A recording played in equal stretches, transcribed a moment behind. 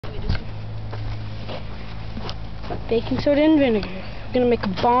baking soda and vinegar. We're gonna make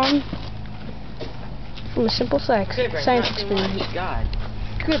a bomb from a simple science experiment. God.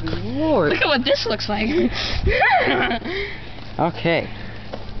 Good Lord. Look at what this looks like. Okay.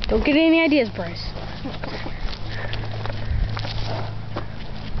 Don't get any ideas, Bryce.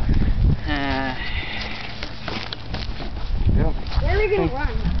 Where are we gonna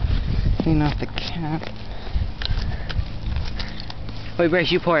run? Clean off the cap. Wait,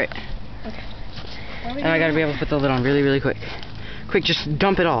 Bryce, you pour it. Okay. And I gotta be able to put the lid on really, really quick. Quick, just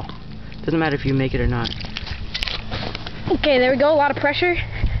dump it all. Doesn't matter if you make it or not. Okay, there we go. A lot of pressure.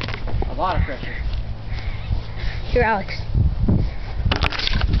 A lot of pressure. Here, Alex.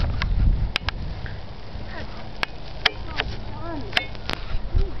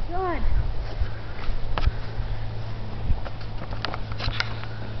 God.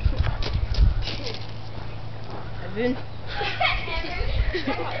 Evan.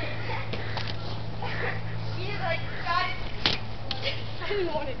 He's like, God. I didn't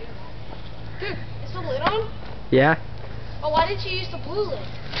want to do that. Dude, is the lid on? Yeah? Oh, why didn't you use the blue lid?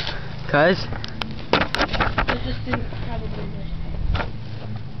 'Cause? It just didn't probably work.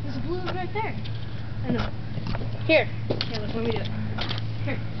 There's a blue lid right there. I know. Here. Here, let me do it.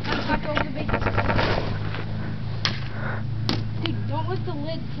 Here, let's talk over the baking soda. Dude, don't let the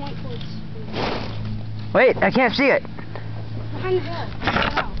lid point towards the Wait, I can't see it. behind the bell.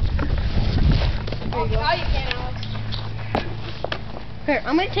 Oh, now you can, Alex. Here,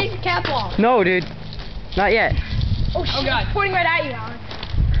 I'm gonna take the cap off. No, dude. Not yet. Oh, shit. God. It's pointing right at you, Alex.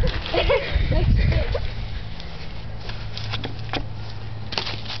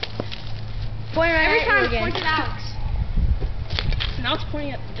 Pointing right Every at time, you again. point at Alex. Now it's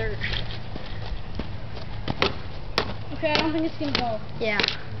pointing at the dirt. Okay, I don't think it's gonna go. Yeah.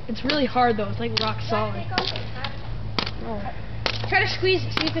 It's really hard though. It's like rock solid. Oh. Try to squeeze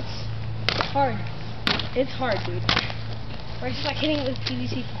it, see if it's hard. It's hard, dude. Or it's just like hitting it with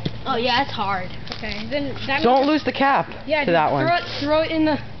PVC pipe. Oh yeah, it's hard. Okay, then that Don't means lose the cap Yeah, to dude, that one. Throw it in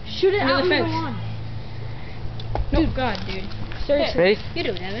the. shoot it into out the in the fence. lawn. No, God, dude. Seriously. Ready? You do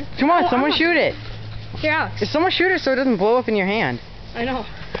it, Evan. Come on, Oh, someone I'm shoot it. Here, Alex. If someone shoot it so it doesn't blow up in your hand. I know.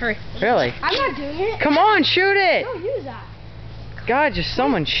 Hurry. Really? I'm not doing it. Come on, shoot it. No, use that. God, just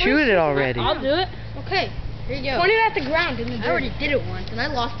someone shoot it already. I'll do it. Okay, Here you go. point it at the ground in the dirt. I already did it once and I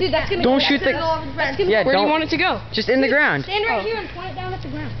lost Dude, that's gonna Don't go shoot that's the- gonna go over the fence. Yeah, Where do don't. you want it to go? Just in the ground. Stand right Oh. here and point it down at the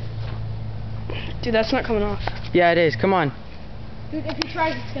ground. Dude, that's not coming off. Yeah, it is. Come on. Dude, if he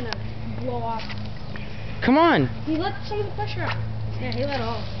tries, it's gonna blow off. Come on. He let some of the pressure out. Yeah, he let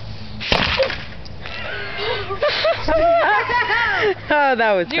off. Oh,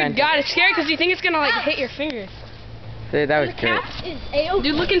 that was Dude, fantastic. God, it's scary because you think it's gonna like hit your fingers. Dude, that was The great. cap is A-OK.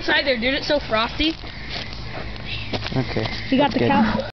 Dude, look inside there, dude. It's so frosty. Okay. You got that's the good. cap.